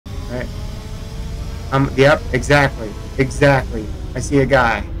Right. Yep, exactly. Exactly. I see a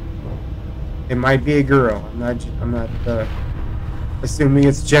guy. It might be a girl. I'm not assuming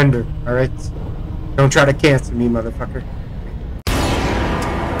it's gender. Alright? Don't try to cancel me, motherfucker.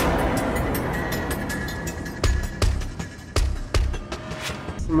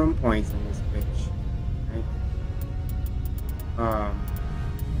 Maximum points on this bitch. Right?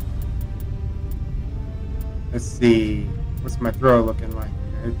 Let's see. What's my throw looking like?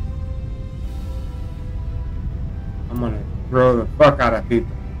 Right? I'm gonna throw the fuck out of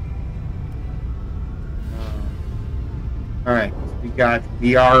people. Alright, so we got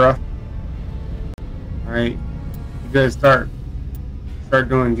Viara. Alright, you gotta start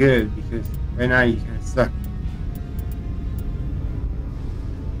doing good because right now you kinda suck.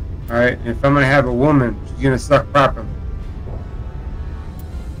 Alright, if I'm gonna have a woman, she's gonna suck properly.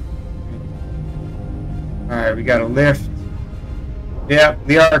 Alright, we got a lift. Yep,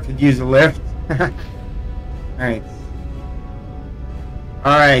 Viara could use a lift. Alright.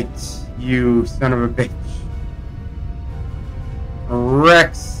 Alright, you son of a bitch.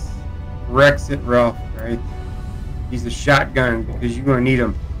 Rex it Ralph, right? He's a shotgun because you're gonna need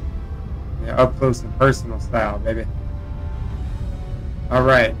him. Yeah, up close and personal style, baby.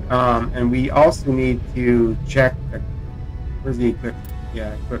 Alright, and we also need to check where's the equipment?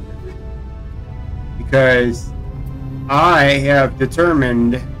 Yeah, equipment. Because I have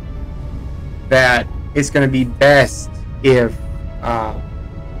determined that it's gonna be best if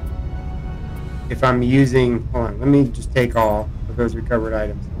I'm using, hold on, let me just take all of those recovered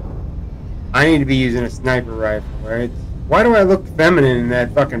items. I need to be using a sniper rifle, right? Why do I look feminine in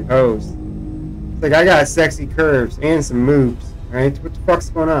that fucking pose? It's like I got sexy curves and some moves, right? What the fuck's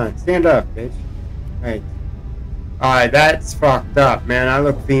going on? Stand up, bitch. Right. Alright, that's fucked up, man. I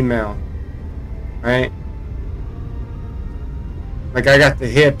look female. Right? Like I got the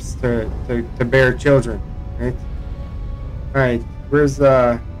hips to bear children, right? Alright, where's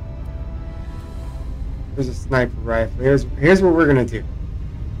a sniper rifle. Here's what we're gonna do.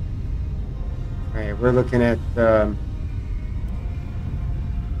 Alright, we're looking at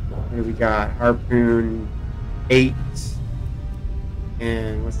what do we got? Harpoon 8.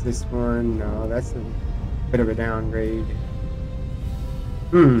 And what's this one? No, that's a bit of a downgrade.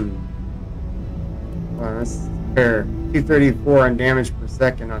 Hold on, let's compare 234 on damage per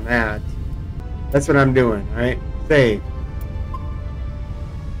second on that. That's what I'm doing, alright? Save.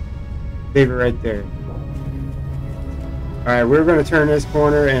 Save it right there. Alright, we're going to turn this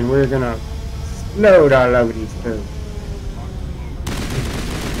corner and we're going to explode all over these two.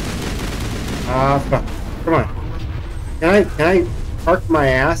 Ah, fuck. Come on. Can I park my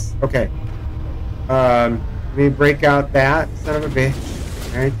ass? Okay. Let me break out that son of a bitch.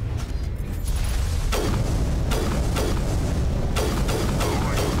 Alright.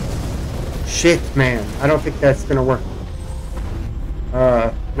 Shit, man. I don't think that's going to work.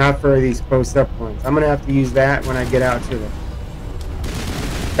 Not for these close-up ones. I'm gonna have to use that when I get out to them.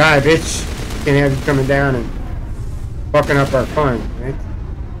 Die, bitch. Can't have you coming down and fucking up our fun, right?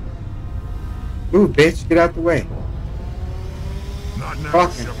 Ooh, bitch, get out the way. Not now,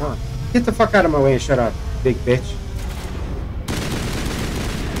 Fucking hell. Get the fuck out of my way and shut up, big bitch.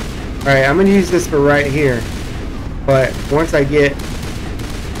 Alright, I'm gonna use this for right here. But once I get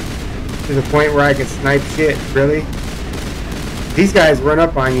to the point where I can snipe shit, really? These guys run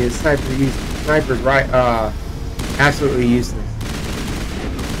up on you. Sniper's right, absolutely useless.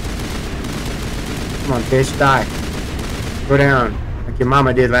 Come on, bitch, die. Go down, like your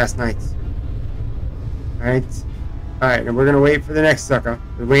mama did last night. Alright? Alright, and we're gonna wait for the next sucker.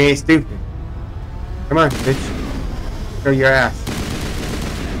 But we ain't stupid. Come on, bitch. Show your ass.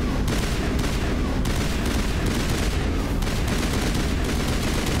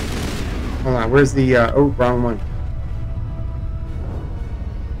 Hold on, where's the, oh, wrong one.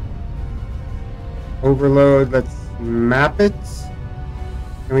 Overload, let's map it.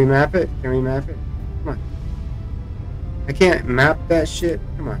 Can we map it? Can we map it? Come on. I can't map that shit.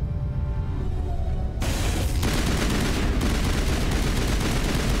 Come on.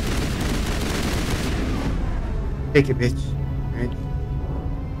 Take it, bitch. Right?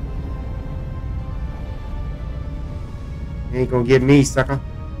 You ain't gonna get me, sucker.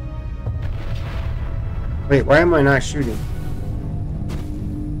 Wait, why am I not shooting?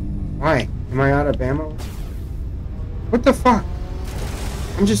 Why? Am I out of ammo? What the fuck?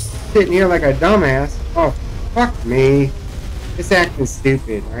 I'm just sitting here like a dumbass. Oh, fuck me. It's acting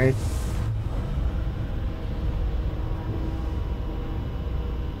stupid, right?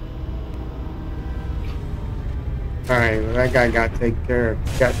 Alright, well that guy got taken care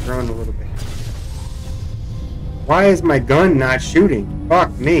of. Got thrown a little bit. Why is my gun not shooting?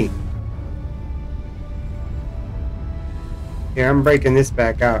 Fuck me. Yeah, I'm breaking this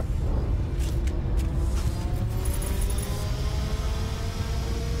back out.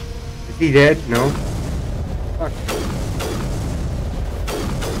 Is he dead? No. Fuck.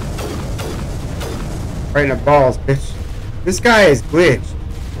 Right in the balls, bitch. This guy is glitched.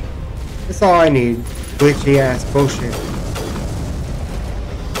 That's all I need. Glitchy ass bullshit.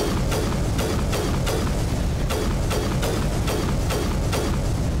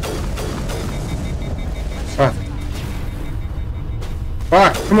 Fuck.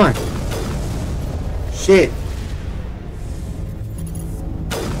 Fuck, come on. Shit.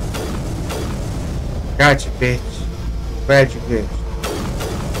 Gotcha, bitch. Glad you glitched.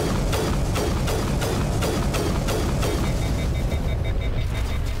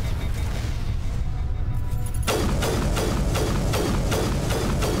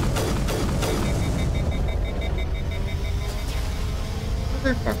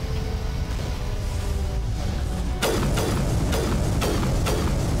 Motherfucker.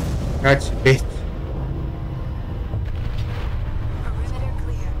 Gotcha, bitch. Perimeter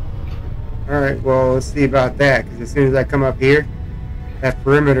clear. Alright, well, let's see about that, because as soon as I come up here, that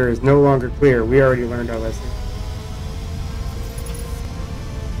perimeter is no longer clear. We already learned our lesson.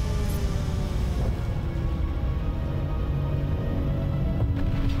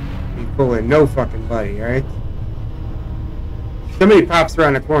 Be fooling no fucking buddy, right? Somebody pops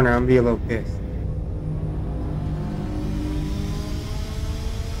around the corner, I'm gonna be a little pissed.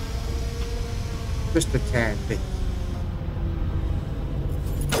 Just a tad bit.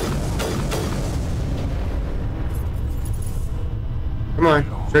 Come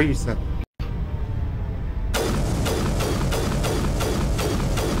on, show yourself.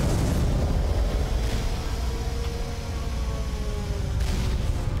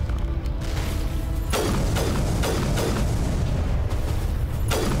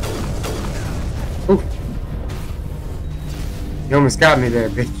 Ooh. You almost got me there,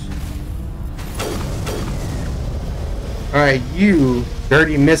 bitch. Alright, you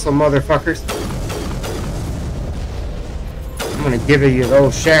dirty missile motherfuckers. I'm gonna give you the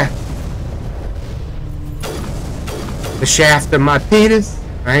old shaft. The shaft of my penis,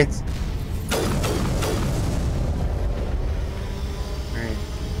 right?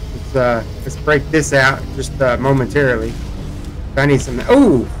 Alright, let's break this out just momentarily. I need some.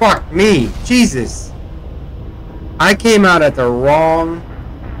 Oh, fuck me, Jesus! I came out at the wrong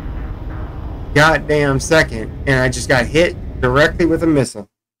goddamn second, and I just got hit directly with a missile.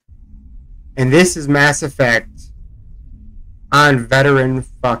 And this is Mass Effect on veteran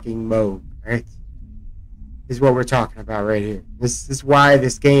fucking mode, right? This is what we're talking about right here. This is why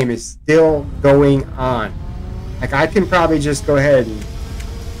this game is still going on. Like, I can probably just go ahead and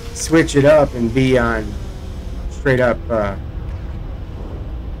switch it up and be on straight up,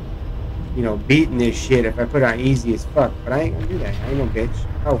 you know, beating this shit if I put on easy as fuck. But I ain't gonna do that. I ain't no bitch.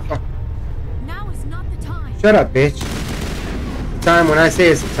 Oh, fuck. Now is not the time. Shut up, bitch. The time when I say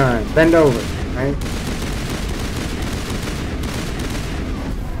it's the time. Bend over, right?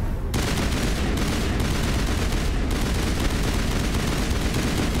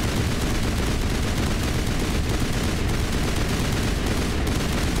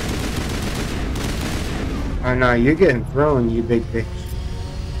 Oh no, you're getting thrown, you big bitch.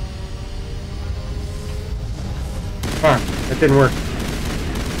 Fuck, that didn't work.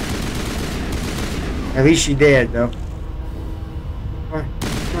 At least she did, though. Come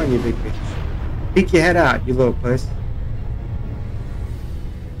on, you big bitch. Peek your head out, you little puss.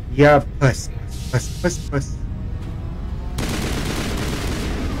 Yeah, puss. Puss, puss, puss.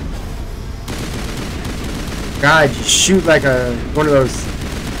 God, you shoot like one of those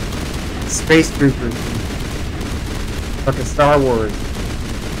space troopers. Fucking Star Wars.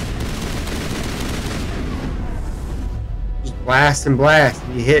 Just blast and blast.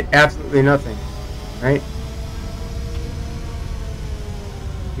 And you hit absolutely nothing. Right?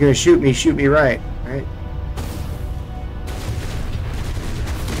 You're gonna shoot me right. Right?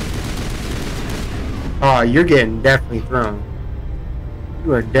 Oh, you're getting definitely thrown.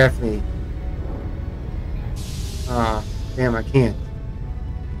 You are definitely... Ah, damn, I can't.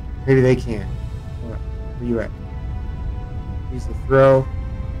 Maybe they can. Where you at? Use the throw.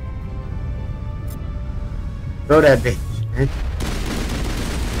 Throw that bitch, right?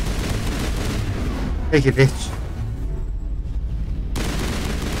 Take it, bitch.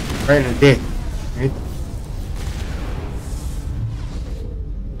 Right in the dick, right?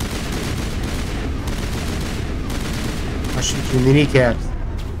 I'll shoot you in the kneecaps.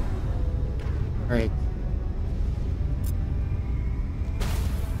 Right.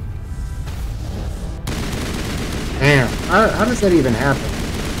 Damn, how does that even happen?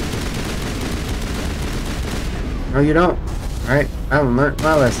 No, you don't. Alright, I haven't learned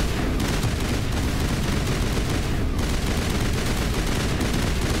my lesson.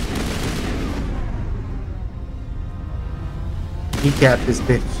 Decap this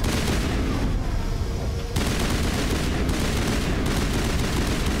bitch.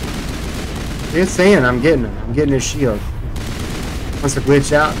 It's saying I'm getting him. I'm getting his shield. Wants to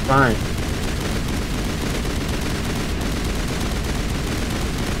glitch out? Fine.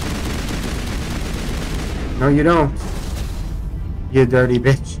 No, you don't. You dirty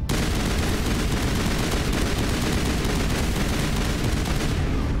bitch.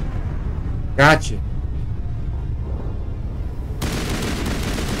 Gotcha.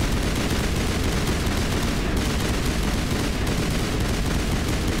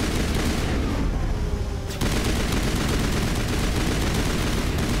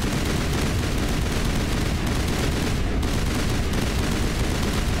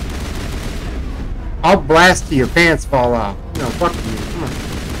 I'll blast till your pants fall off. No, fuck you. Come on.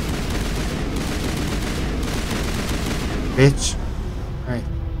 Bitch. Alright.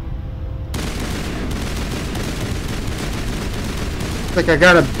 It's like I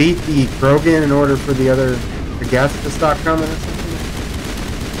gotta beat the Krogan in order for the guests to stop coming or something.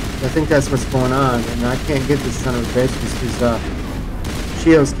 I think that's what's going on. And I can't get this son of a bitch because his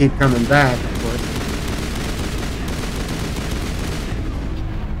shields keep coming back, of course.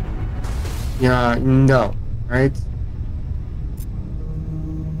 Yeah, no, right?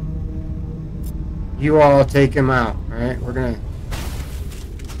 You all take him out, right? We're gonna...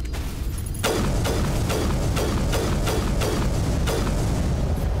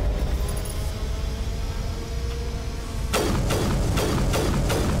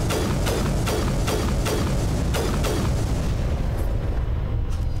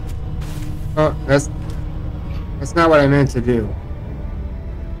 Oh, that's not what I meant to do.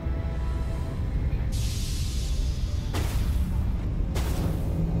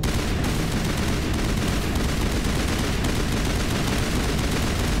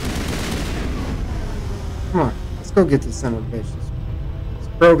 Come on, let's go get this son of a bitch. This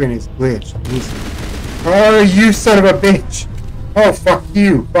Krogan is glitched. Oh, you son of a bitch! Oh, fuck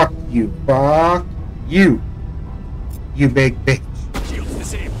you! Fuck you! Fuck you! You big bitch! Shields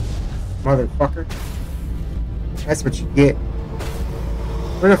disabled. Motherfucker! That's what you get.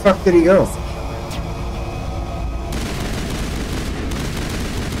 Where the fuck did he go?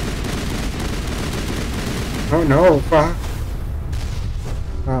 Oh no! Fuck!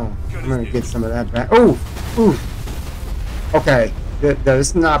 Oh, I'm gonna get some of that back. Oh! Ooh. Okay, this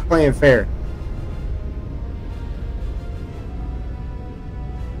is not playing fair.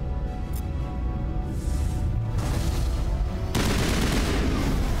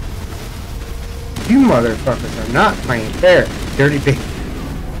 You motherfuckers are not playing fair, dirty bitch.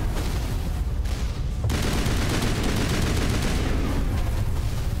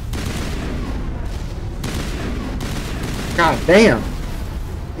 God damn.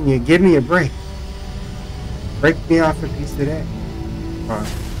 Can you give me a break? Break me off a piece of that.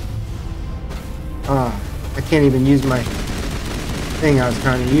 I can't even use my thing I was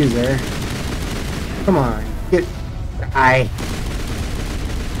trying to use there. Come on, get...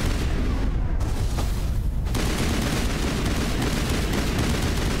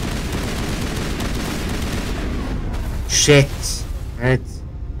 Shit. Right.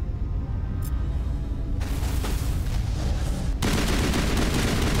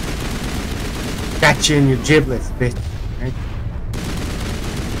 Got you in your giblets, bitch. Right?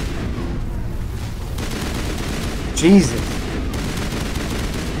 Jesus.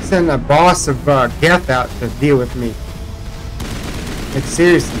 Send a boss of Geth out to deal with me. Like,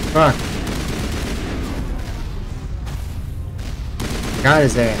 seriously, fuck. Got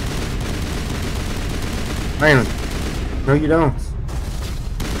his ass. Finally. No, you don't.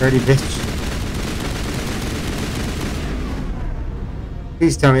 Dirty bitch.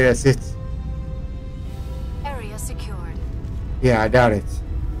 Please tell me that's it. Area secured. Yeah, I doubt it.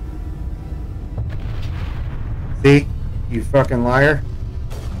 See? You fucking liar.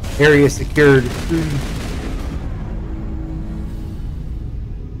 Area secured.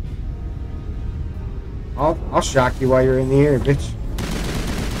 I'll shock you while you're in the air, bitch.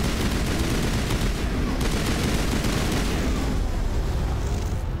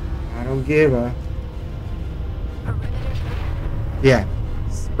 I don't give a... Yeah.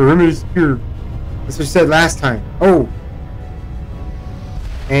 Perimeter secure. That's what I said last time. Oh.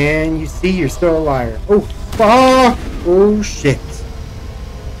 And you see, you're still a liar. Oh, fuck. Oh, shit.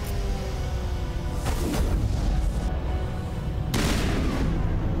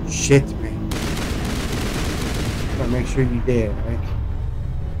 Shit, man. Gotta make sure you dead, right?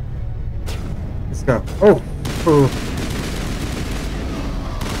 Let's go. Oh. Oh.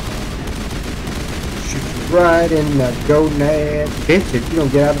 right in the gonad. Bitch, if you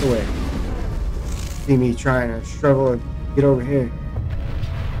don't get out of the way. See me trying to struggle to get over here.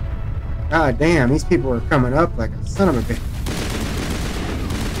 God damn, these people are coming up like a son of a bitch.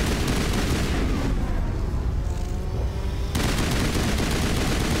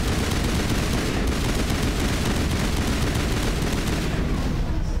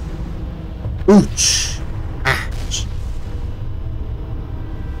 Ouch. Ouch.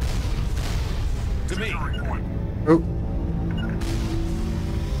 To me. Oh.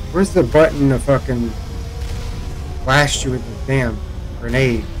 Where's the button to fucking blast you with the damn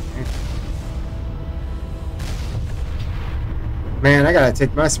grenade? Man, I gotta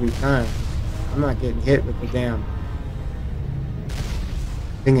take my sweet time. I'm not getting hit with the damn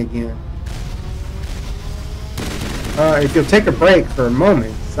thing again. If you'll take a break for a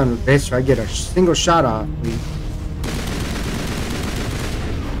moment, son of a bitch, so I get a single shot off, please.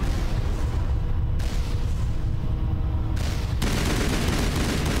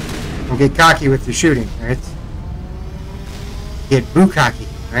 Don't get cocky with your shooting, right? Get boo cocky,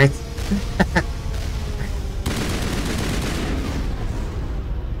 right?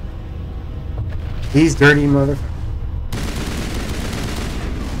 These dirty motherfuckers.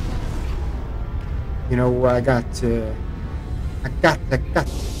 You know, I got to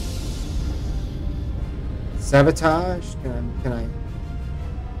sabotage. Can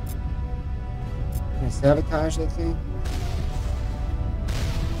I sabotage that thing?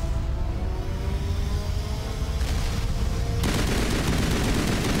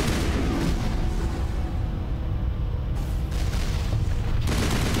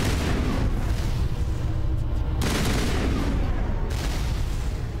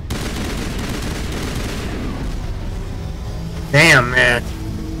 Damn, man.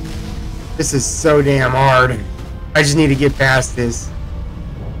 This is so damn hard. I just need to get past this.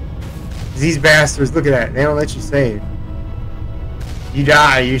 These bastards, look at that. They don't let you save. You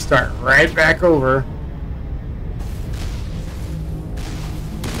die, you start right back over.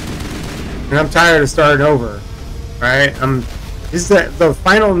 And I'm tired of starting over. Right? This is the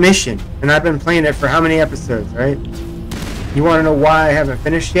final mission. And I've been playing it for how many episodes, right? You want to know why I haven't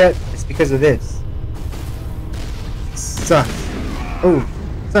finished yet? It's because of this. Sucks. Oh,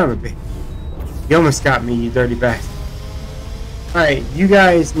 son of a bitch. You almost got me, you dirty bastard. Alright, you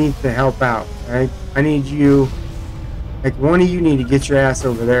guys need to help out, right? I need you, like one of you need to get your ass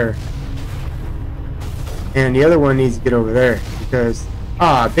over there. And the other one needs to get over there. Because,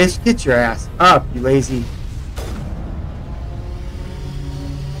 bitch, get your ass up, you lazy.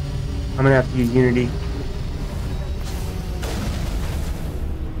 I'm gonna have to use Unity.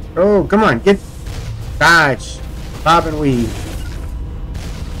 Oh, come on, get dodge. Bob and weave.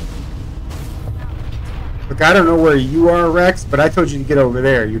 Look, I don't know where you are, Rex, but I told you to get over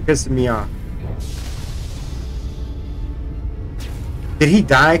there. You're pissing me off. Did he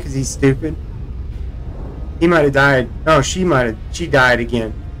die because he's stupid? He might have died. Oh, she died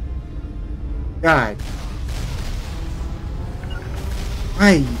again. God.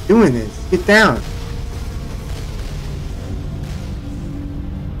 Why are you doing this? Get down.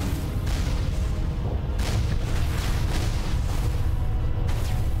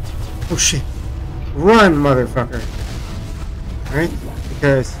 Oh shit. Run, motherfucker. Right?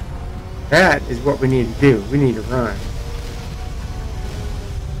 Because that is what we need to do. We need to run.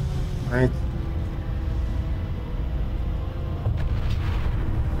 Right?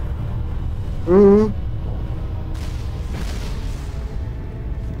 Ooh.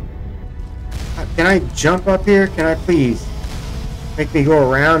 Can I jump up here? Can I please? Make me go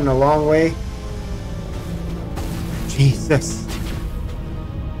around a long way? Jesus.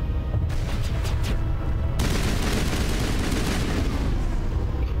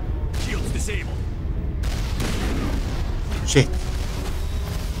 Shit.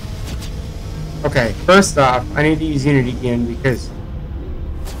 Okay, first off, I need to use Unity again because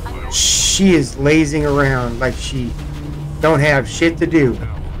she is lazing around like she don't have shit to do.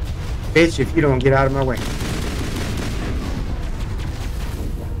 Bitch, if you don't get out of my way.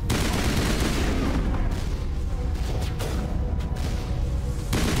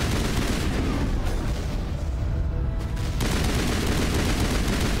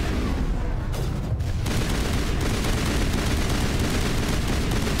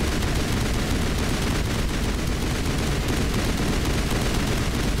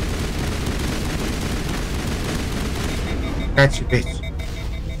 Gotcha, bitch.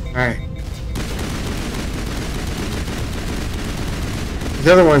 Alright. These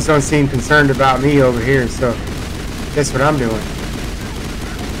other ones don't seem concerned about me over here, so guess what I'm doing?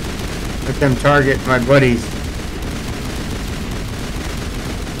 Let them target my buddies.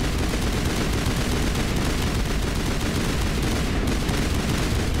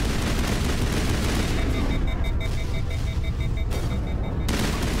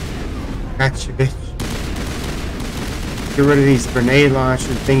 Gotcha, bitch. Get rid of these grenade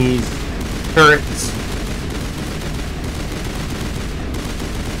launcher thingies. Turrets.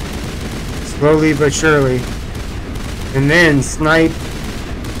 Slowly but surely. And then snipe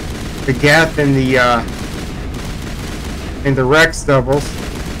the gap in the wreck stubbles.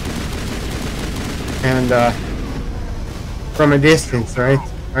 And from a distance, right?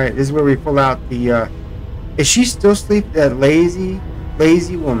 Alright, this is where we pull out the is she still asleep? That lazy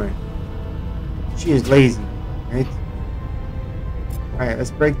woman. She is lazy, right? Alright, let's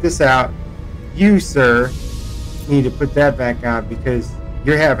break this out. You, sir, need to put that back out because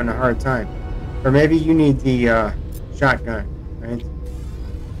you're having a hard time. Or maybe you need the shotgun, right?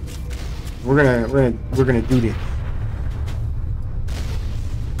 We're gonna do this.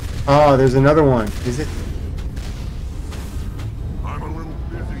 Oh, there's another one. Is it? I'm a little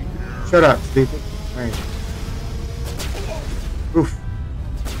busy here. Shut up, stupid. Alright. Oof.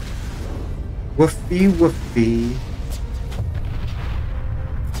 Woofy, woofy.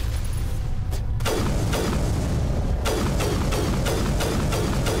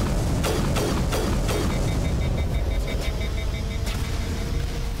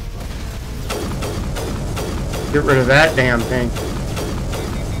 Get rid of that damn thing.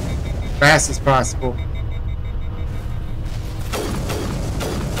 Fast as possible.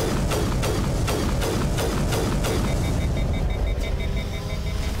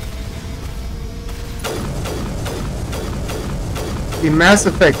 The Mass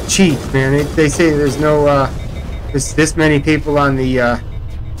Effect cheats, man. They say there's no there's this many people on the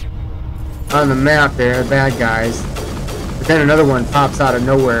map there, bad guys. But then another one pops out of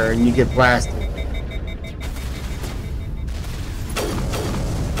nowhere and you get blasted.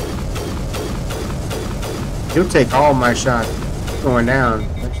 You'll take all my shots going down.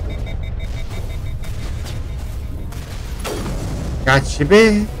 Gotcha,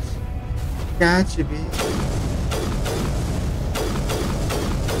 bitch. Gotcha, bitch.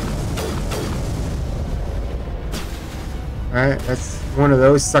 Alright, that's one of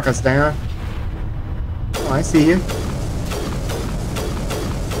those. Suck us down. Oh, I see you.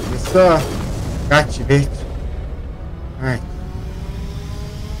 Yes, sir. Gotcha, bitch. Alright.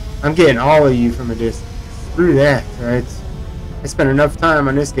 I'm getting all of you from a distance. Screw that, right? I spent enough time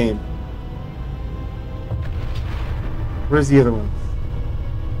on this game. Where's the other one?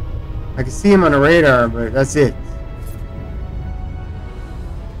 I can see him on the radar, but that's it.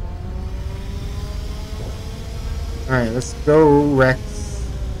 Alright, let's go, Rex.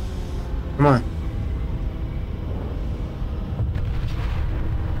 Come on.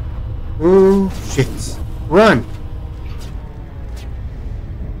 Ooh, shit. Run!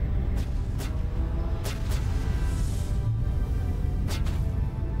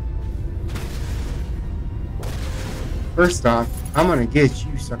 First off, I'm gonna get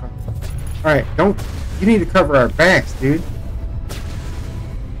you, sucker. Alright, you need to cover our backs, dude.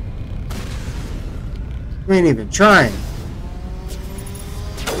 You ain't even trying.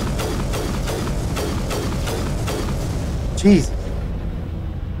 Jesus.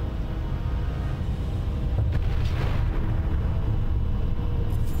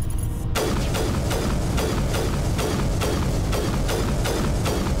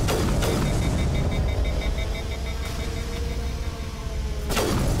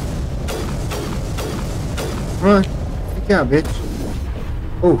 Come on, look out, bitch.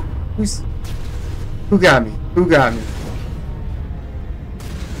 Oh, who got me? Who got me?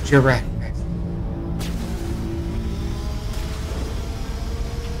 Giraffe.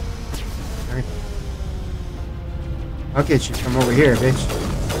 Alright. I'll get you from over here, bitch.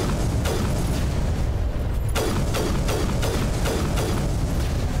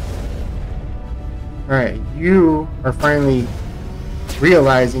 Alright, you are finally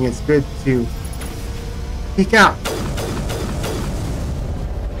realizing it's good to peek out.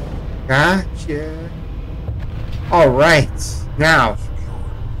 Gotcha. Alright. Now,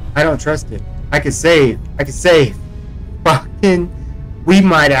 I don't trust it. I could save. Fucking, we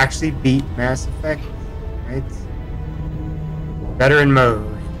might actually beat Mass Effect. Right? Veteran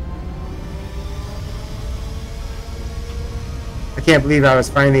mode. I can't believe I was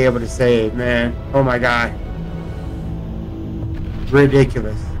finally able to save, man. Oh my god.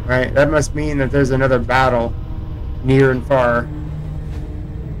 Ridiculous. Right? That must mean that there's another battle near and far.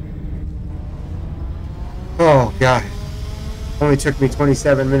 Oh god. Only took me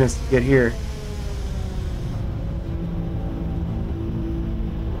 27 minutes to get here.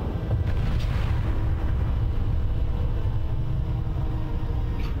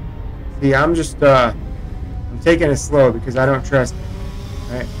 See, I'm just I'm taking it slow because I don't trust it.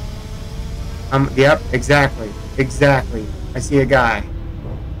 Right? Yep, exactly. I see a guy.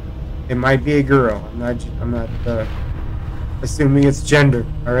 It might be a girl. I'm not assuming it's gender.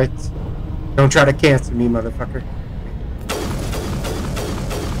 All right. Don't try to cancel me, motherfucker.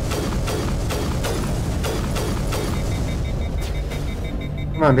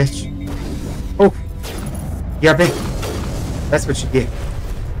 Come on, bitch. Oh, yeah, bitch. That's what you get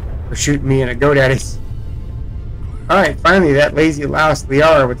for shooting me in a GoDaddy's. All right, finally, that lazy louse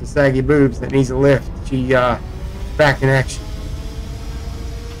Liara with the saggy boobs that needs a lift. She back in action.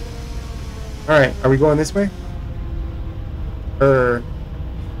 All right, are we going this way? Or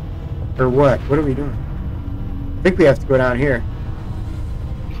what? What are we doing? I think we have to go down here.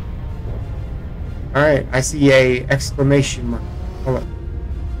 All right, I see a exclamation mark. Hold on.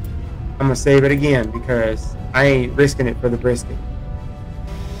 I'm gonna save it again because I ain't risking it for the brisket.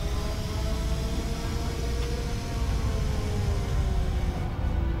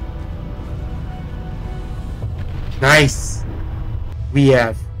 Nice. We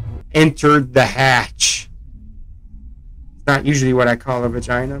have entered the hatch. It's not usually what I call a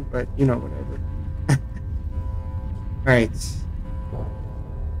vagina, but you know, whatever. Alright.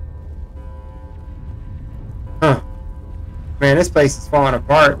 Huh. Man, this place is falling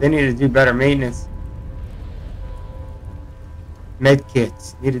apart. They need to do better maintenance. Med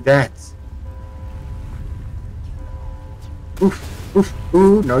kits. Needed that. Oof. Oof.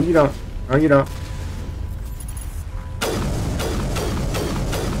 Ooh. No, you don't. No, you don't.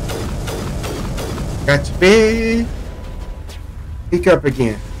 Gotcha, big. Pick up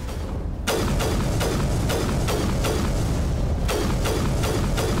again.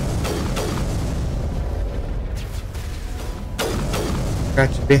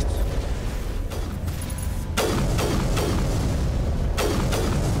 Gotcha, bitch.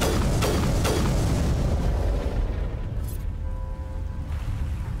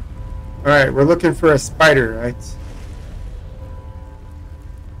 Alright, we're looking for a spider, right?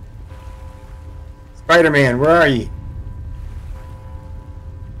 Spider-Man, where are you?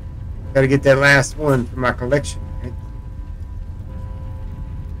 Gotta get that last one for my collection, right?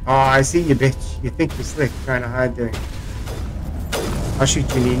 Oh, I see you, bitch. You think you're slick, trying to hide there. I'll shoot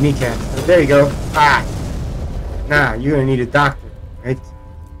you in the kneecaps. Oh, there you go. Ah! Nah, you're gonna need a doctor, right?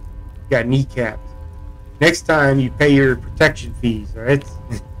 You got kneecapped. Next time, you pay your protection fees, alright?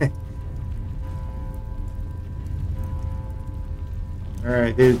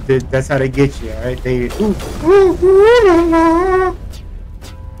 Alright, that's how they get you, alright? They...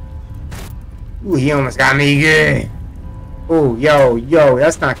 Ooh, he almost got me good. Oh, yo,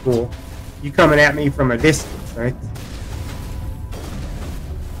 that's not cool. You coming at me from a distance, right?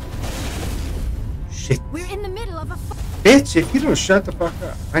 Shit. We're in the middle of a fight. Bitch, if you don't shut the fuck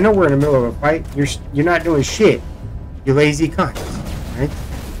up. I know we're in the middle of a fight. You're not doing shit. You lazy cunt. Right?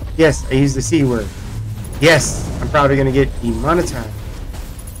 Yes, I used the C word. Yes, I'm probably gonna get demonetized.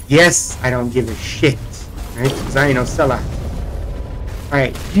 Yes, I don't give a shit. Right? Because I ain't no sellout.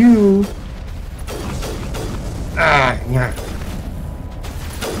 Alright, you... yeah.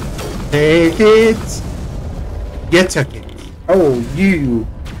 Take it. You took it. Oh, you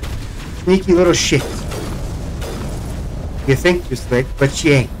sneaky little shit. You think you're slick, but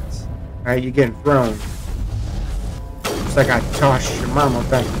you ain't. Alright, you're getting thrown. Looks like I tossed your mama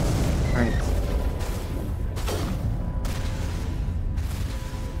back. Alright.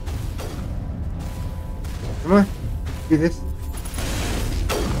 Come on. Do this.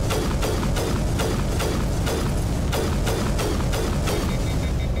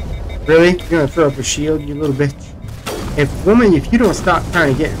 Really? You're gonna throw up a shield, you little bitch? If you don't stop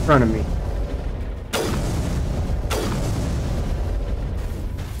trying to get in front of me.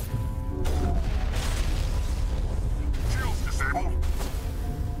 Shield's disabled.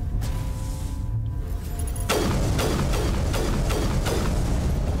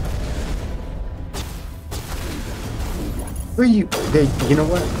 Where you? You know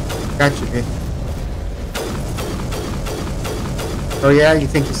what? Gotcha, bitch. Oh yeah, you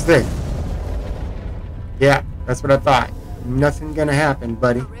think you're slick? Yeah, that's what I thought. Nothing gonna happen,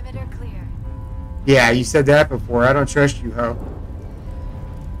 buddy. Perimeter clear. Yeah, you said that before. I don't trust you, ho.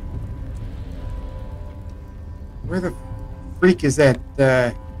 Where the freak is that,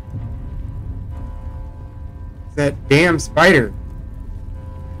 that damn spider?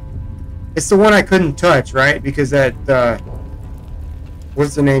 It's the one I couldn't touch, right? Because that,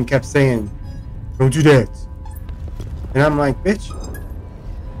 what's the name, kept saying, don't do that. And I'm like, bitch.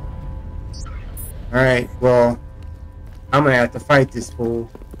 Alright, well, I'm gonna have to fight this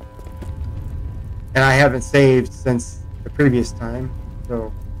fool. And I haven't saved since the previous time,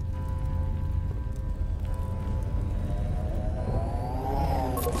 so...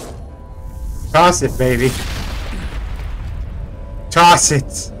 Toss it, baby. Toss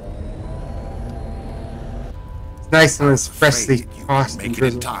it! Nice when it's freshly Afraid you tossed make and it in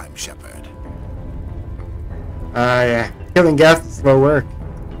drizzled. time, Shepard. Yeah. Killing Geth is slow work.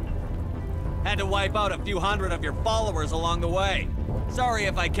 Had to wipe out a few hundred of your followers along the way. Sorry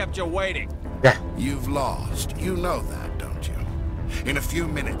if I kept you waiting. Yeah. You've lost. You know that, don't you? In a few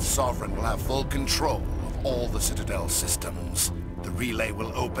minutes, Sovereign will have full control of all the Citadel systems. The relay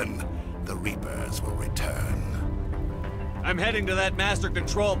will open. The Reapers will return. I'm heading to that master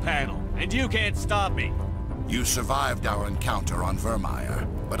control panel, and you can't stop me. You survived our encounter on Vermeer,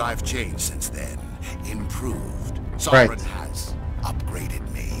 but I've changed since then. Improved. Sovereign has upgraded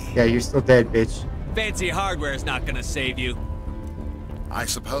me. Yeah, you're still dead, bitch. Fancy hardware's not gonna save you. I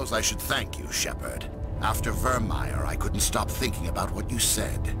suppose I should thank you, Shepard. After Vermeer, I couldn't stop thinking about what you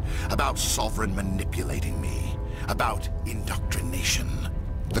said. About Sovereign manipulating me. About indoctrination.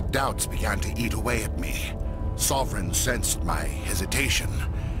 The doubts began to eat away at me. Sovereign sensed my hesitation.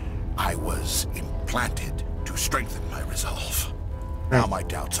 I was implanted to strengthen my resolve. Now my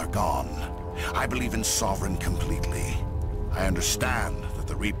doubts are gone. I believe in Sovereign completely. I understand that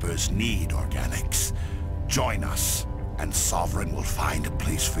the Reapers need organics. Join us, and Sovereign will find a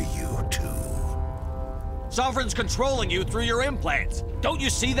place for you, too. Sovereign's controlling you through your implants. Don't you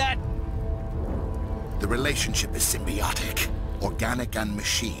see that? The relationship is symbiotic. Organic and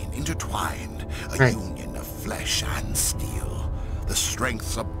machine intertwined. A union of flesh and steel. The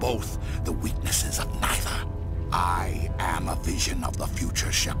strengths of both, the weaknesses of neither. I am a vision of the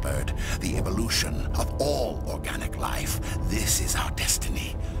future, Shepard. The evolution of all organic life. This is our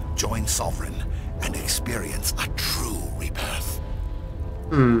destiny. Join Sovereign and experience a true rebirth.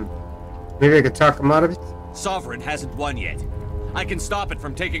 Maybe I could talk him out of it? Sovereign hasn't won yet. I can stop it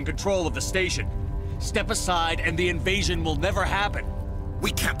from taking control of the station. Step aside and the invasion will never happen.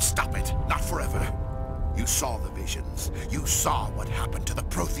 We can't stop it. Not forever. You saw the visions. You saw what happened to the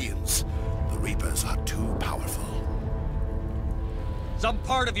Protheans. The Reapers are too powerful. Some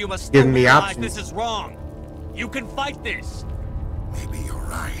part of you must still Give me realize options. this is wrong. You can fight this. Maybe you're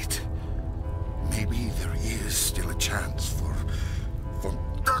right. Maybe there is still a chance for...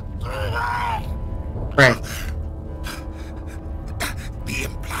 Right. The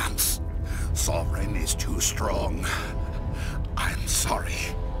implants. Sovereign is too strong. I'm sorry.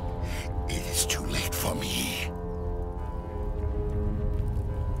 It is too late for me.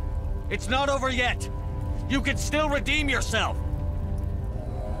 It's not over yet. You can still redeem yourself.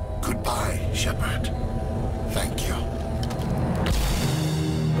 Goodbye, Shepard. Thank you.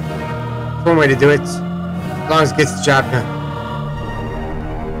 One way to do it. As long as it gets the job done.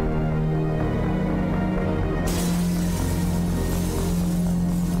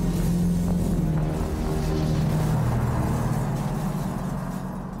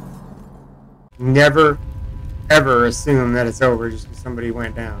 Never, ever assume that it's over just because somebody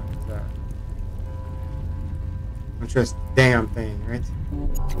went down. So, I'm just a damn thing, right?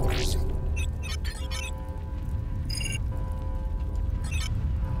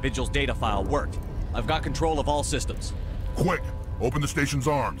 Vigil's data file worked. I've got control of all systems. Quick! Open the station's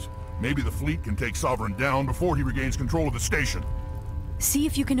arms. Maybe the fleet can take Sovereign down before he regains control of the station. See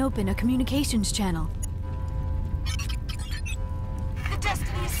if you can open a communications channel. The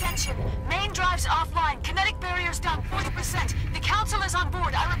Destiny Ascension. Main drives offline. Kinetic barriers down 40%. The Council is on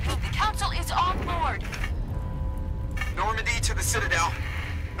board. I repeat, the Council is on board. Normandy to the Citadel.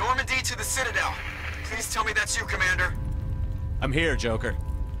 Normandy to the Citadel. Please tell me that's you, Commander. I'm here, Joker.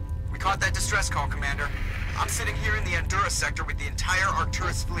 We caught that distress call, Commander. I'm sitting here in the Honduras sector with the entire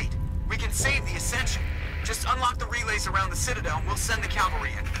Arcturus fleet. We can save the Ascension. Just unlock the relays around the Citadel and we'll send the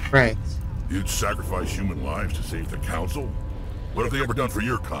cavalry in. Right. You'd sacrifice human lives to save the Council? What have they ever done for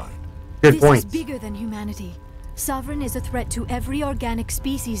your kind? Good This point. is bigger than humanity. Sovereign is a threat to every organic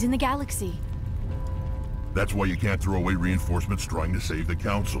species in the galaxy. That's why you can't throw away reinforcements trying to save the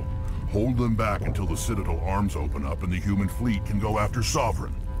Council. Hold them back until the Citadel arms open up and the human fleet can go after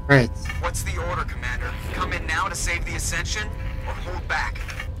Sovereign. Right. What's the order, Commander? Come in now to save the Ascension, or hold back?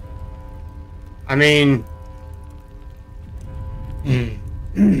 I mean...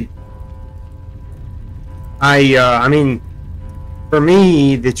 I mean, for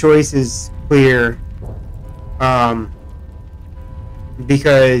me, the choice is clear.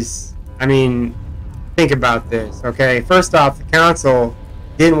 Because, I mean, think about this, okay? First off, the Council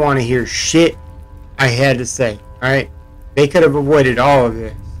didn't want to hear shit I had to say, alright? They could have avoided all of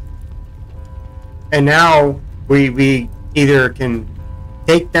this. And now, we either can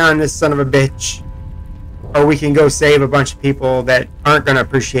take down this son of a bitch, or we can go save a bunch of people that aren't going to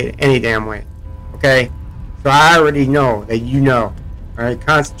appreciate it any damn way, okay? So I already know that you know. Alright,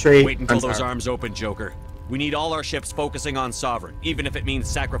 concentrate. Wait until on those Sovereign. arms open, Joker. We need all our ships focusing on Sovereign, even if it means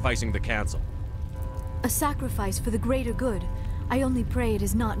sacrificing the Council. A sacrifice for the greater good. I only pray it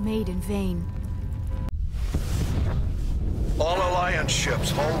is not made in vain. All Alliance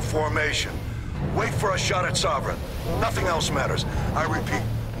ships, hold formation. Wait for a shot at Sovereign. Nothing else matters. I repeat,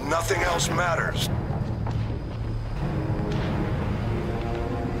 nothing else matters.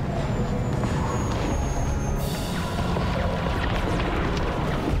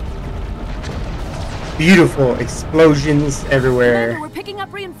 Beautiful explosions everywhere. Commander, we're picking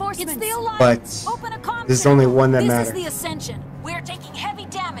up reinforcements. It's the Alliance. But Open a comm there's center. only one that matters. This is the Ascension. We're taking heavy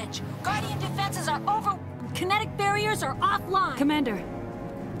damage. Guardian defenses are over. Kinetic barriers are offline. Commander,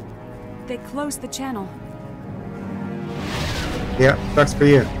 they closed the channel. Yep, sucks for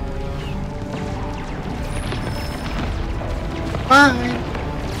you. Bye.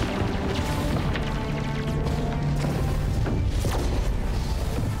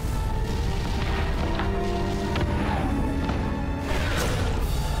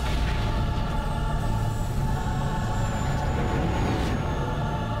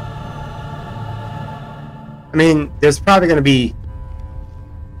 I mean, there's probably going to be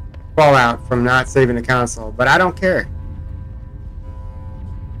fallout from not saving the console, but I don't care.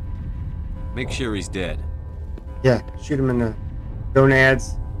 Make sure he's dead. Yeah, shoot him in the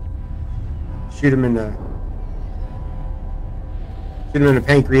gonads. Shoot him in the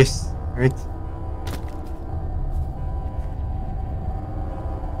pancreas, right?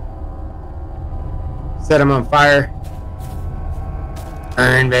 Set him on fire.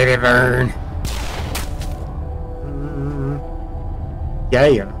 Burn, baby, burn.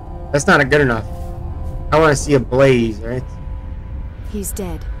 Yeah, that's not good enough. I want to see a blaze, right? He's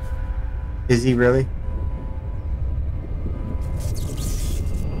dead. Is he really?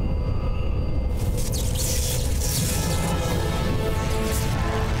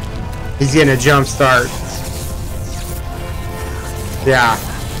 He's getting a jump start. Yeah,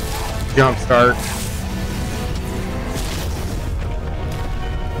 jump start.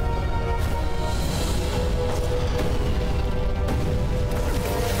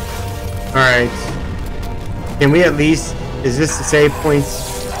 Alright. Can we at least... Is this the save points?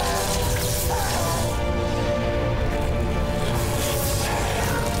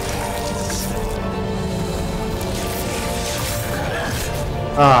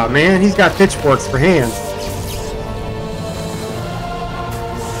 Aw, man, he's got pitchforks for hands.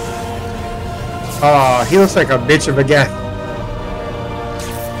 Aw, he looks like a bitch of a guy.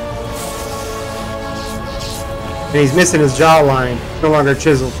 And he's missing his jawline. No longer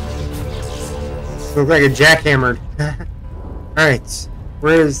chiseled. Looks like a jackhammered. Alright.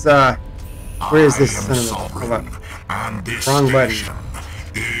 Where's this son of a... Hold up. Wrong button.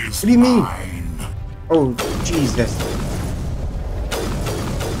 What do you mean? Oh, Jesus.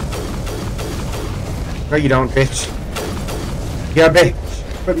 No, you don't, bitch. Yeah, bitch.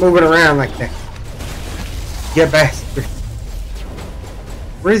 Quit moving around like that. Yeah, bastard.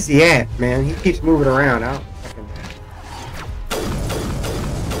 Where is he at, man? He keeps moving around. I don't fucking...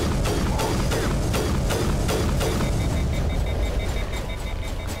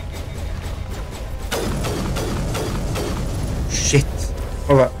 Shit.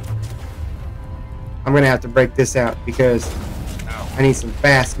 Hold up. I'm gonna have to break this out because I need some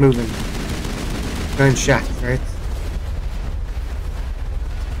fast moving gunshots, right?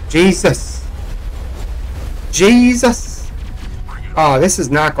 Jesus. Jesus. Oh, this is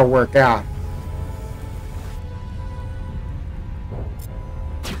not gonna work out.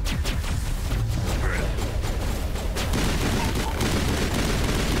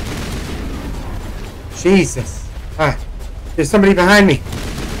 Jesus. Ah, there's somebody behind me.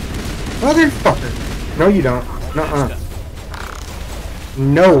 Motherfucker. No, you don't. Nuh-uh.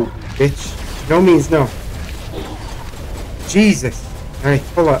 No, bitch. No means no. Jesus. Alright,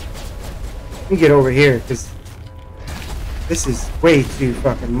 pull up. Let me get over here, because this is way too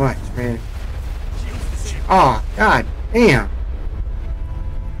fucking much, man. Oh, god damn.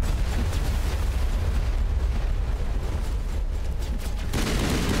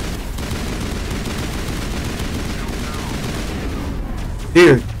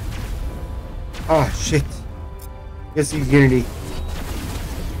 Dude. Oh, shit. Guess he's Unity.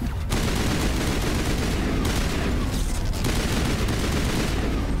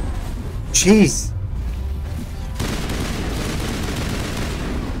 Jeez.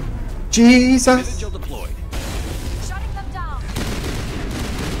 Jesus.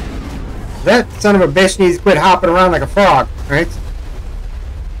 That son of a bitch needs to quit hopping around like a frog, right?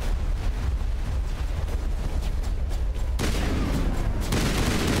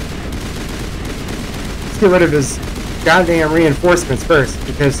 Let's get rid of his goddamn reinforcements first,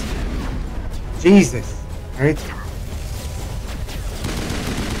 because Jesus, right?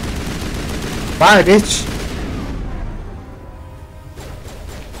 Bye, bitch.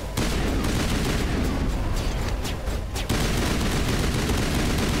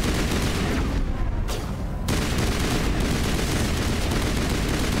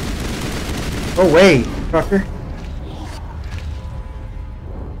 Oh, wait, fucker.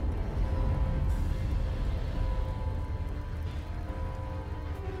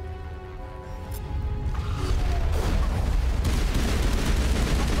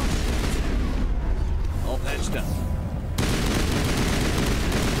 All patched up.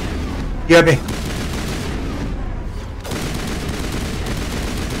 Yubby.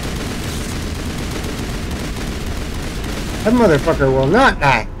 That motherfucker will not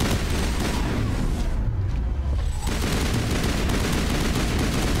die.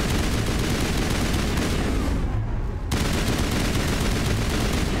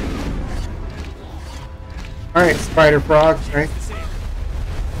 Alright, spider frogs, right?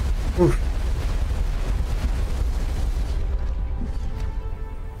 Oof.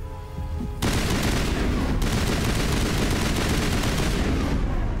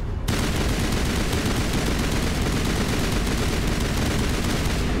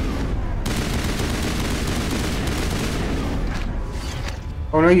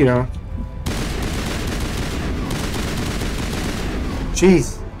 Oh, no, you don't.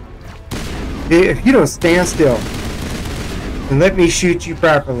 Jeez. If you don't stand still and let me shoot you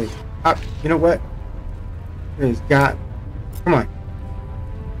properly. You know what? There's got... Come on.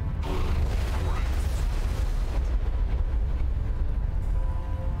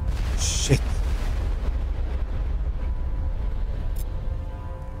 Shit.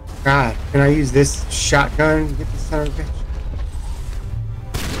 God, can I use this shotgun to get this son of a bitch?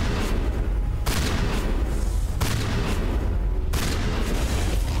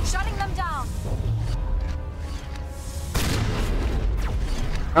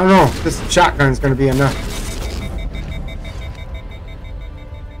 I don't know if this shotgun's gonna be enough.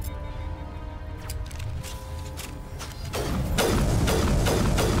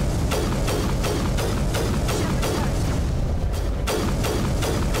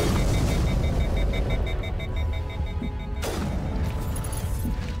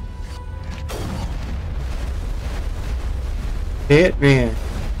 Hit, man.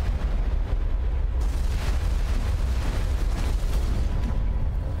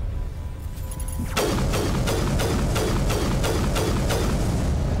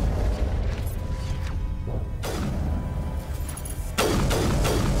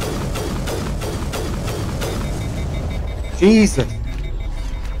 Jesus.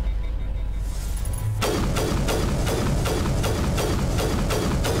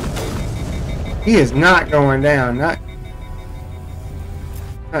 He is not going down. Not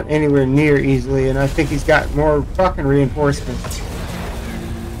anywhere near easily, and I think he's got more fucking reinforcements.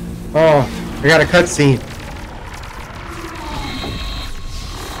 Oh, I got a cutscene.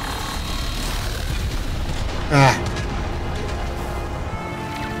 Ah.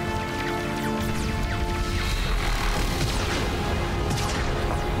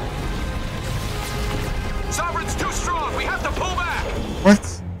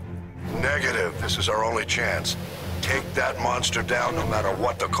 What? Negative. This is our only chance. Take that monster down no matter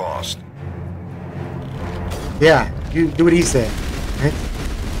what the cost. Yeah, you do what he said. Right?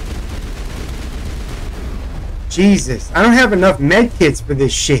 Jesus, I don't have enough med kits for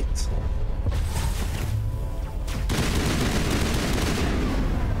this shit.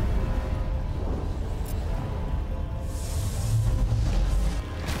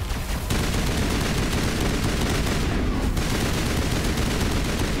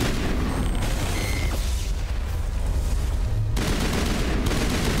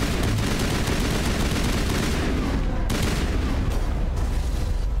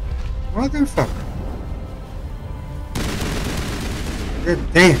 Motherfucker.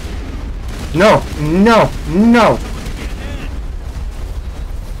 Good damn. No, no, no.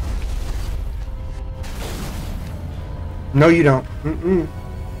 No, you don't. You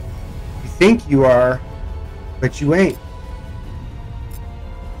think you are, but you ain't.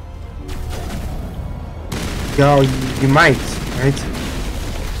 Yo, you might, right?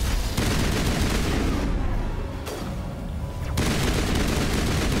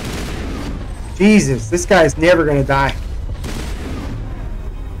 Jesus, this guy's never gonna die.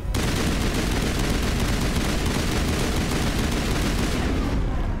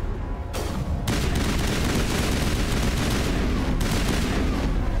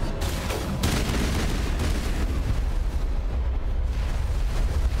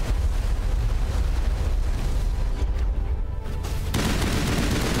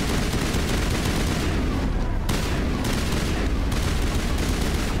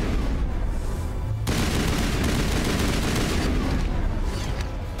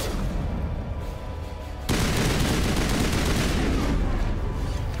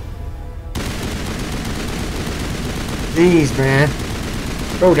 Jeez, man.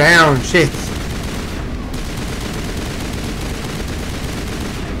 Go down, shit.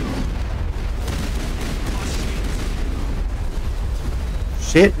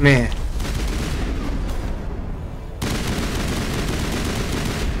 Shit, man.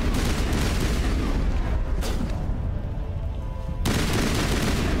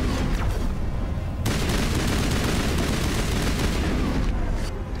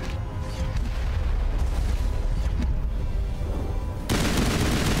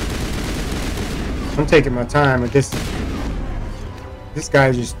 I'm taking my time with this. This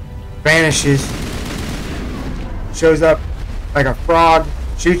guy just vanishes. Shows up like a frog,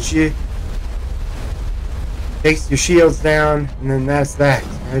 shoots you, takes your shields down, and then that's that,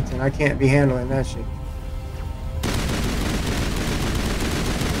 right? And I can't be handling that shit.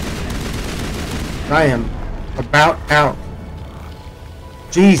 I am about out.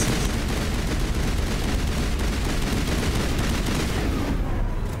 Jesus.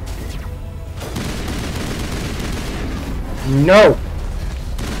 No.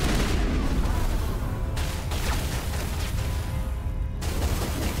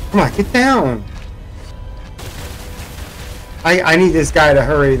 Come on, get down. I need this guy to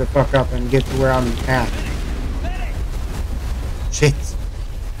hurry the fuck up and get to where I'm at. Shit.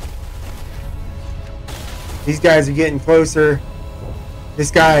 These guys are getting closer.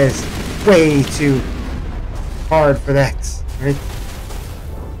 This guy is way too hard for that, right?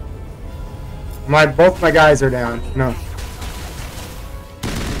 Both my guys are down. No.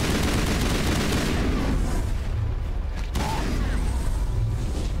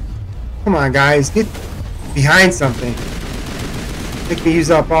 Come on, guys, get behind something. Make me use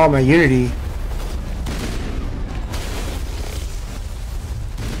up all my unity.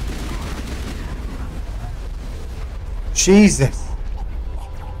 Jesus.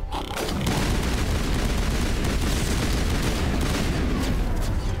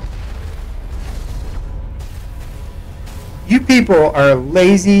 You people are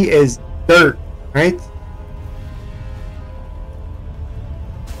lazy as dirt, right?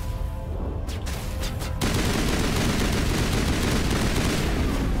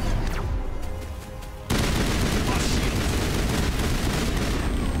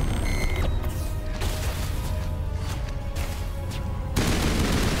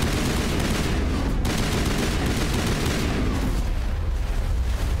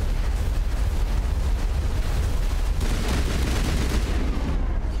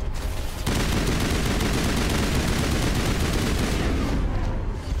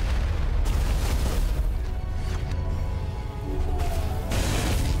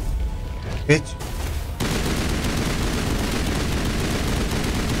 Bitch.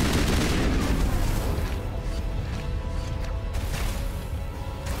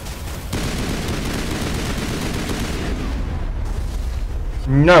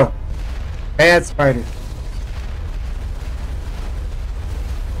 No. Bad spider.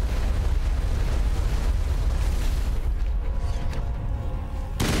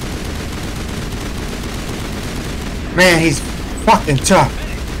 Man, he's fucking tough.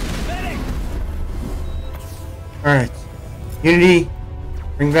 Alright. Unity,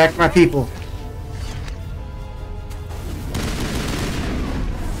 bring back my people.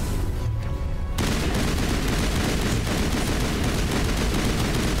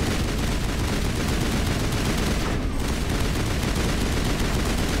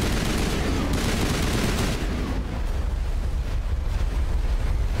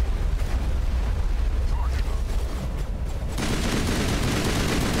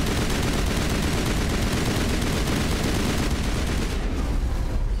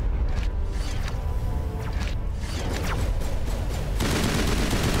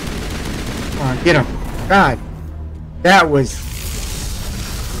 Get him. God. That was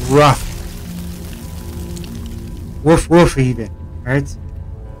rough. Woof woof even. Right?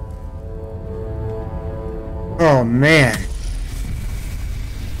 Oh man.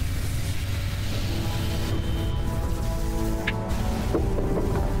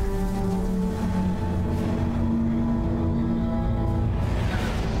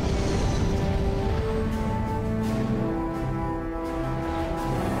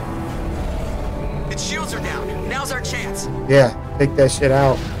 Shields are down. Now's our chance. Yeah, take that shit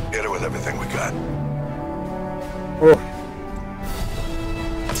out. Hit it with everything we got. Oh.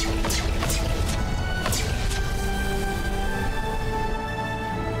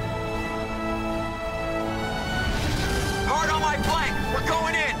 Hard on my flank. We're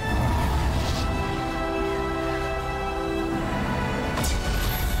going in.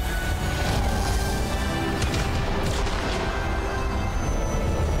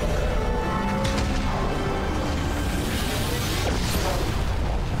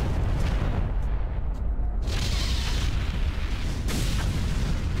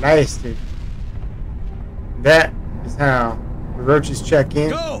 blasted. That is how the roaches check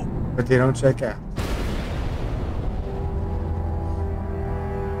in, but they don't check out.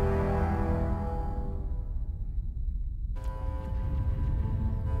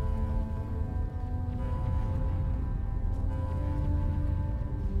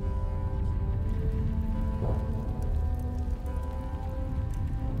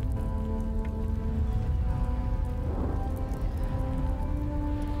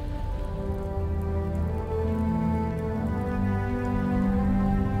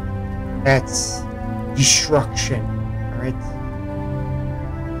 That's destruction, alright?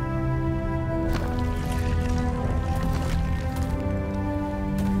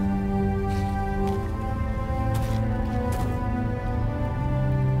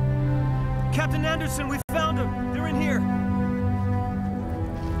 Captain Anderson, we found them! They're in here!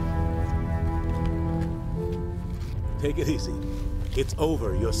 Take it easy. It's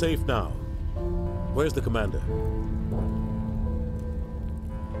over. You're safe now. Where's the commander?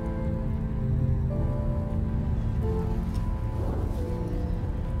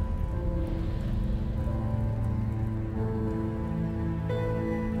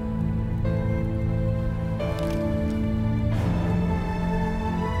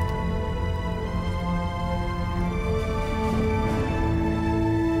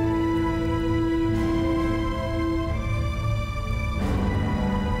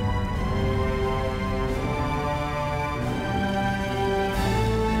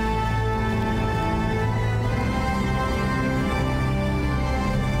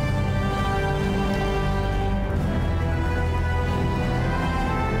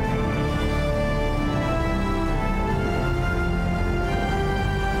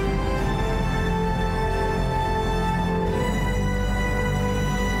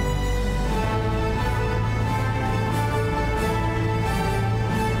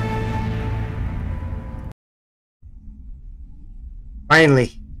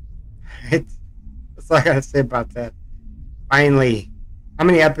 Finally. That's all I gotta say about that. Finally. How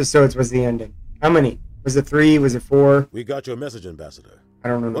many episodes was the ending? How many? Was it 3? Was it 4? We got your message, Ambassador. I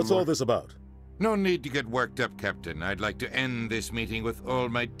don't know. What's all this about? No need to get worked up, Captain. I'd like to end this meeting with all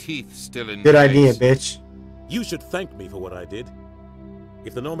my teeth still in Good place. idea, bitch. You should thank me for what I did.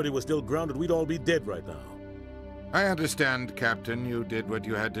 If the Normandy was still grounded, we'd all be dead right now. I understand, Captain. You did what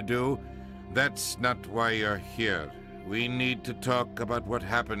you had to do. That's not why you're here. We need to talk about what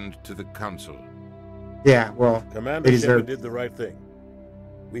happened to the Council. Yeah, well, Commander Shepard did the right thing.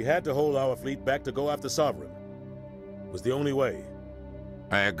 We had to hold our fleet back to go after Sovereign. It was the only way.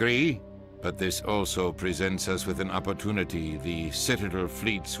 I agree, but this also presents us with an opportunity. The Citadel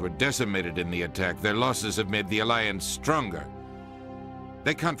fleets were decimated in the attack. Their losses have made the Alliance stronger.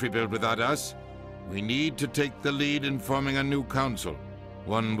 They can't rebuild without us. We need to take the lead in forming a new council,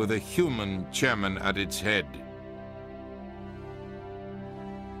 one with a human chairman at its head.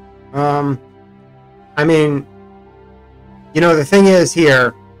 I mean, you know, the thing is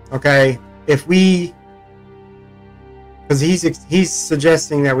here, okay, if we, because he's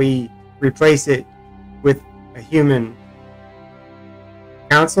suggesting that we replace it with a human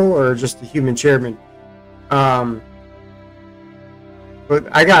council or just a human chairman. But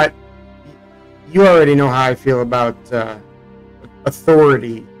you already know how I feel about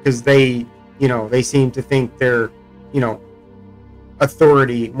authority, because they seem to think they're,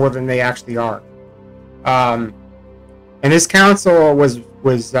 authority more than they actually are. And this council was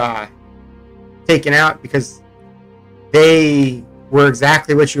taken out because they were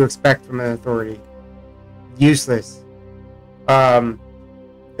exactly what you expect from an authority. Useless.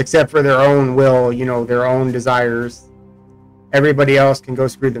 Except for their own will, their own desires. Everybody else can go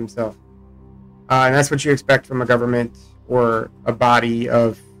screw themselves. And that's what you expect from a government or a body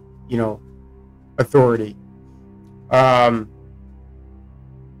of, authority.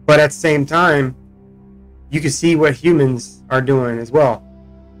 But at the same time, you can see what humans are doing as well.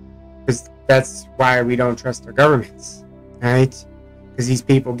 Because that's why we don't trust our governments, right? Because these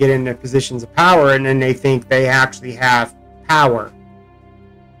people get into positions of power and then they think they actually have power.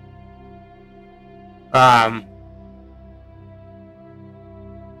 But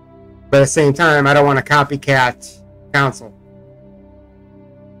at the same time, I don't want a copycat council.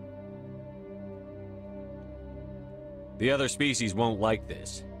 The other species won't like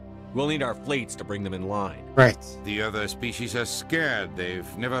this. We'll need our fleets to bring them in line. Right. The other species are scared.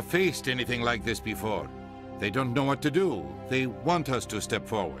 They've never faced anything like this before. They don't know what to do. They want us to step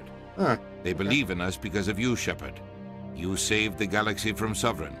forward. Huh. They believe in us because of you, Shepard. You saved the galaxy from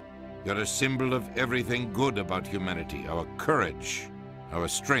Sovereign. You're a symbol of everything good about humanity. Our courage, our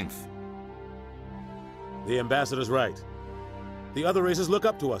strength. The Ambassador's right. The other races look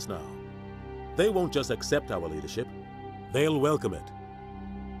up to us now. They won't just accept our leadership. They'll welcome it.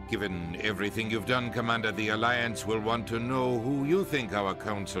 Given everything you've done, Commander, the Alliance will want to know who you think our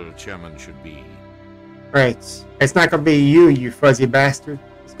Council Chairman should be. Right. It's not gonna be you, you fuzzy bastard.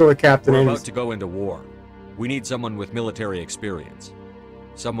 Let's go with Captain We're Anderson. about to go into war. We need someone with military experience.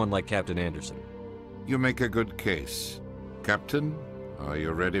 Someone like Captain Anderson. You make a good case. Captain, are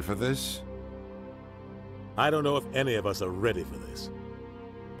you ready for this? I don't know if any of us are ready for this,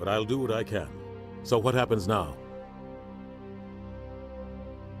 but I'll do what I can. So what happens now?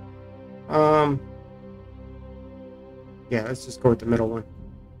 Yeah, let's just go with the middle one.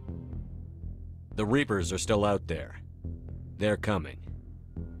 The Reapers are still out there. They're coming.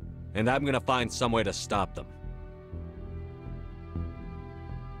 And I'm gonna find some way to stop them.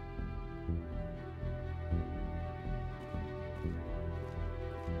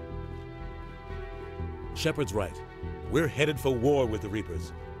 Shepard's right. We're headed for war with the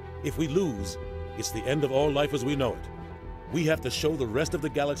Reapers. If we lose, it's the end of all life as we know it. We have to show the rest of the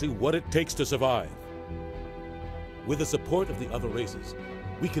galaxy what it takes to survive. With the support of the other races,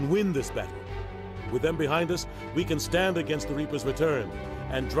 we can win this battle. With them behind us, we can stand against the Reapers' return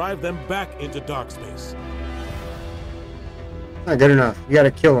and drive them back into dark space. Not good enough. You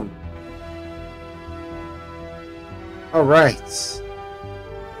gotta kill him. Alright.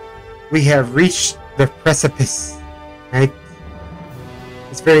 We have reached the precipice. Right?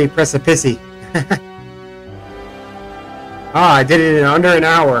 It's very precipicey. I did it in under an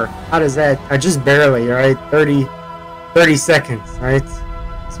hour. How does that? I just barely, right? 30 seconds, right?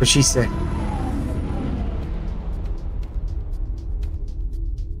 That's what she said.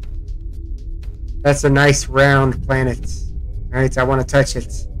 That's a nice round planet. Right? I want to touch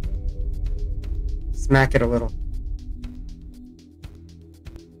it. Smack it a little.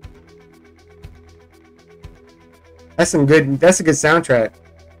 That's a good soundtrack.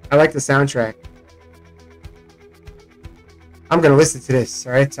 I like the soundtrack. I'm gonna listen to this,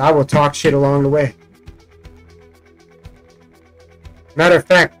 alright? I will talk shit along the way. Matter of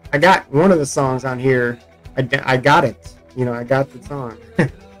fact, I got one of the songs on here. I got it. You know, I got the song.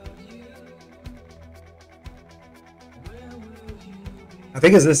 I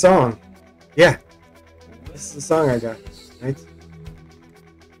think it's this song. Yeah. This is the song I got, right?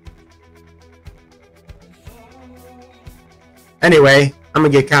 Anyway, I'm gonna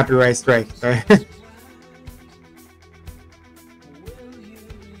get copyright strike, right?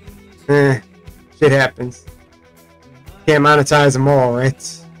 Shit happens. Can't monetize them all,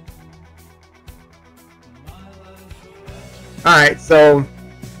 right? Alright, so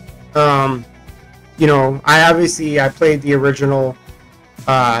you know, I played the original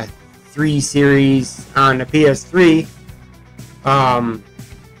 3 series on the PS3.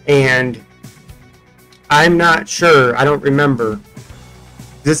 And I'm not sure, I don't remember.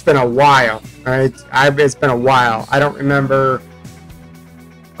 It's been a while, right? It's been a while. I don't remember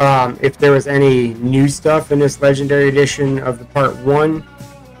if there was any new stuff in this Legendary Edition of the Part 1.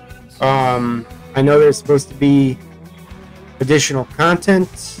 I know there's supposed to be additional content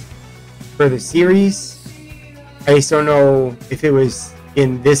for the series. I just don't know if it was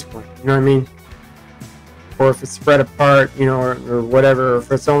in this one, you know what I mean? Or if it's spread apart, you know, or whatever, or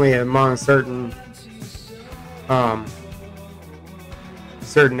if it's only among certain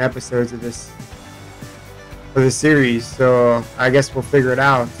episodes of this series. So I guess we'll figure it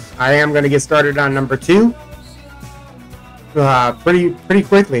out. I am going to get started on number 2 pretty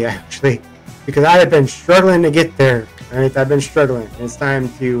quickly, actually, because I have been struggling to get there. Right, I've been struggling. It's time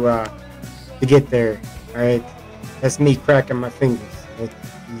to get there. All right, that's me cracking my fingers. Right?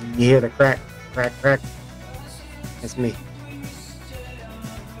 You hear the crack, crack, crack? That's me.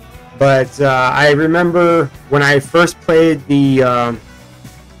 But I remember when I first played the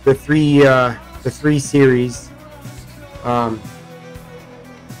 3 series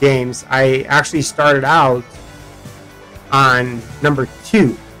games. I actually started out on number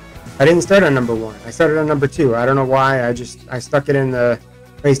 2. I didn't start on number 1. I started on number 2. I don't know why. I stuck it in the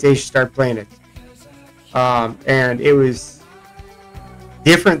PlayStation, started playing it. And it was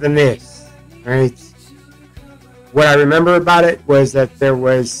different than this, right? What I remember about it was that there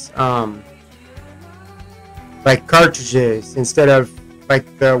was like cartridges instead of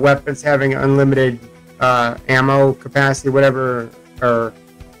like the weapons having unlimited ammo capacity, whatever, or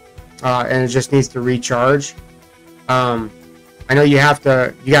and it just needs to recharge. I know you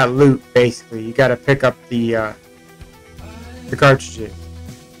got loot, basically. You got to pick up the cartridges.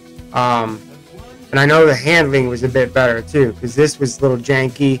 And I know the handling was a bit better too, because this was a little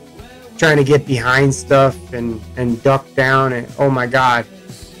janky, trying to get behind stuff and duck down, and oh my god,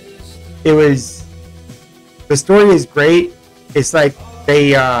 the story is great, it's like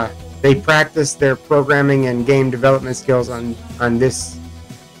they practice their programming and game development skills on this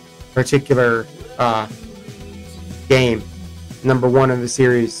particular game, number 1 of the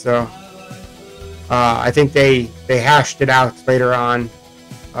series. So I think they hashed it out later on,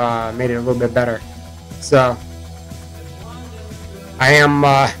 made it a little bit better. So I am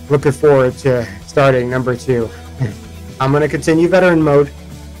looking forward to starting number 2. I'm gonna continue veteran mode.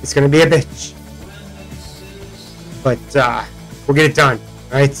 It's gonna be a bitch, but we'll get it done,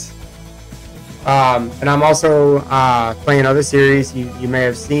 right? And I'm also playing other series you may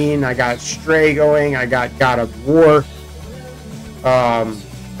have seen. I got Stray going. I got God of War.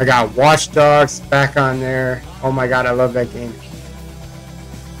 I got Watch Dogs back on there. Oh my god, I love that game.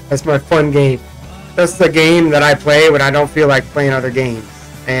 That's my fun game. That's the game that I play when I don't feel like playing other games,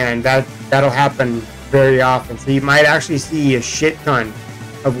 and that'll happen very often. So you might actually see a shit ton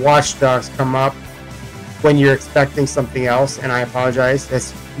of Watch Dogs come up when you're expecting something else, and I apologize.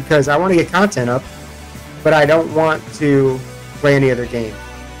 That's because I want to get content up, but I don't want to play any other game.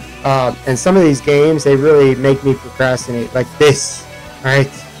 And some of these games, they really make me procrastinate, like this,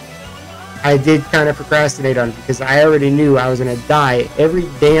 right? I did kind of procrastinate on it because I already knew I was going to die every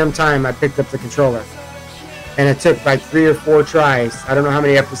damn time I picked up the controller. And it took like 3 or 4 tries. I don't know how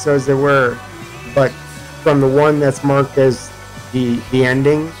many episodes there were, but from the one that's marked as the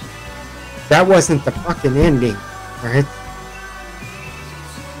ending, that wasn't the fucking ending, right?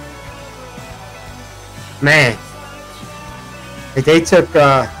 Man, like they took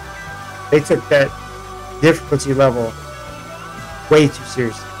that difficulty level way too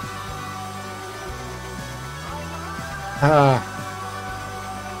seriously.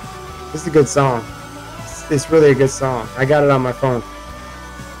 This is a good song. It's really a good song. I got it on my phone.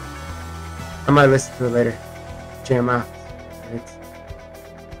 I might listen to it later. Jam out. Right.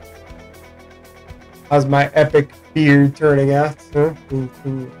 How's my epic beard turning out? Huh?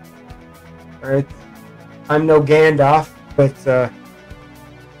 Alright. I'm no Gandalf, but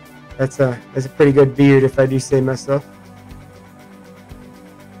that's a pretty good beard if I do say myself.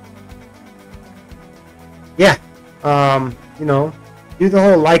 Yeah. You know, do the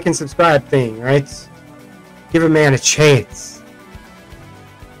whole like and subscribe thing, right? Give a man a chance.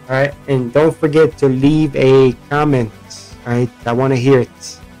 Alright, and don't forget to leave a comment. Alright, I want to hear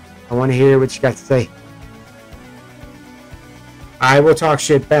it. I want to hear what you got to say. I will talk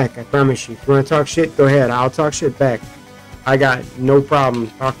shit back, I promise you. If you want to talk shit, go ahead. I'll talk shit back. I got no problem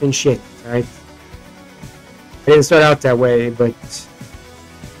talking shit, alright? I didn't start out that way, but,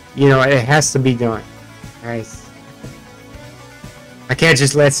 you know, it has to be done. Alright? I can't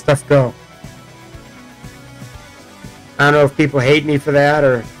just let stuff go. I don't know if people hate me for that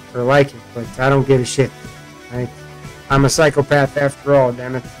or like it, but I don't give a shit. Right? I'm a psychopath after all,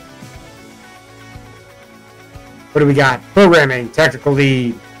 damn it. What do we got? Programming, technical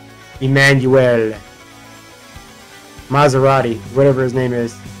lead, Emmanuel, Maserati, whatever his name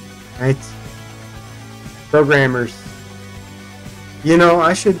is. Right? Programmers. You know,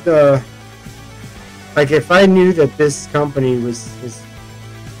 I should, like, if I knew that this company was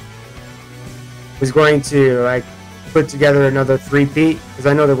going to, like, put together another 3-peat, because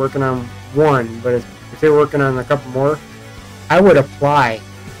I know they're working on 1, but if they're working on a couple more, I would apply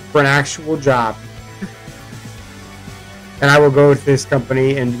for an actual job. And I will go to this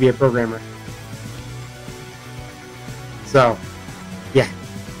company and be a programmer. So, yeah,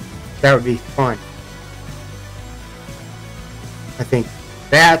 that would be fun. I think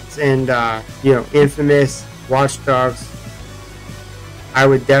that and, you know, Infamous, Watch Dogs, I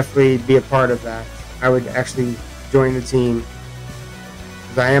would definitely be a part of that. I would actually join the team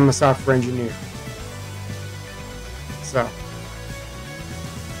because I am a software engineer. So,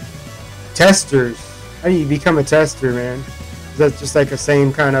 testers. How do you become a tester, man? Is that just like a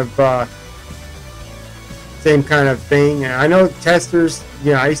same kind of thing? I know testers.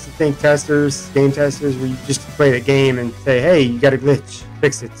 You know, I used to think testers, game testers, where you just play the game and say, "Hey, you got a glitch,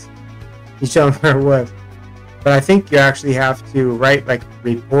 fix it." You tell them where it was. But I think you actually have to write like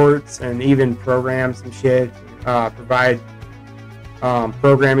reports and even program some shit, provide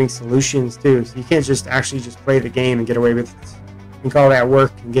programming solutions too. So you can't just actually just play the game and get away with it and call that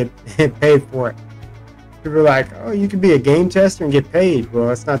work and get paid for it. People are like, "Oh, you could be a game tester and get paid."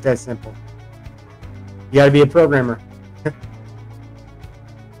 Well, it's not that simple. You got to be a programmer.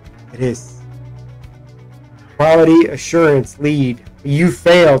 It is. Quality assurance lead. You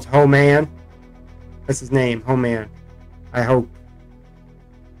failed, Ho-Man. That's his name, Ho-Man. I hope.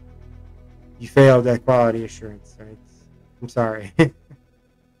 You failed at quality assurance, right? I'm sorry.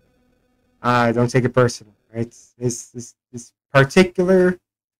 Don't take it personal, right? This particular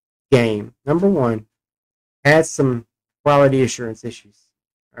game, number 1, had some quality assurance issues.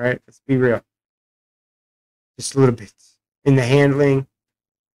 All right, let's be real. Just a little bit in the handling,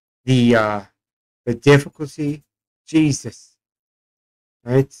 the difficulty. Jesus,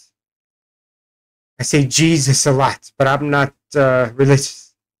 right? I say Jesus a lot, but I'm not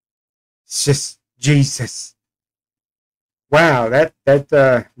religious. It's just Jesus. Wow,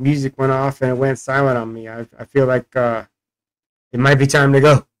 that music went off and it went silent on me. I feel like it might be time to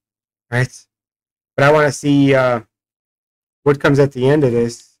go, right? But I want to see what comes at the end of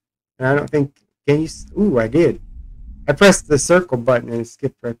this. And I don't think, can you? Ooh, I did. I pressed the circle button and it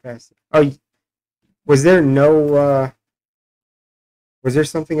skipped right past it. Oh, was there no? Was there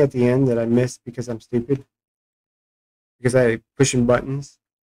something at the end that I missed because I'm stupid? Because I pushing buttons?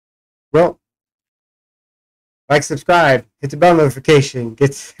 Well, like, subscribe, hit the bell notification,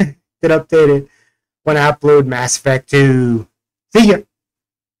 get updated when I upload Mass Effect 2. See ya!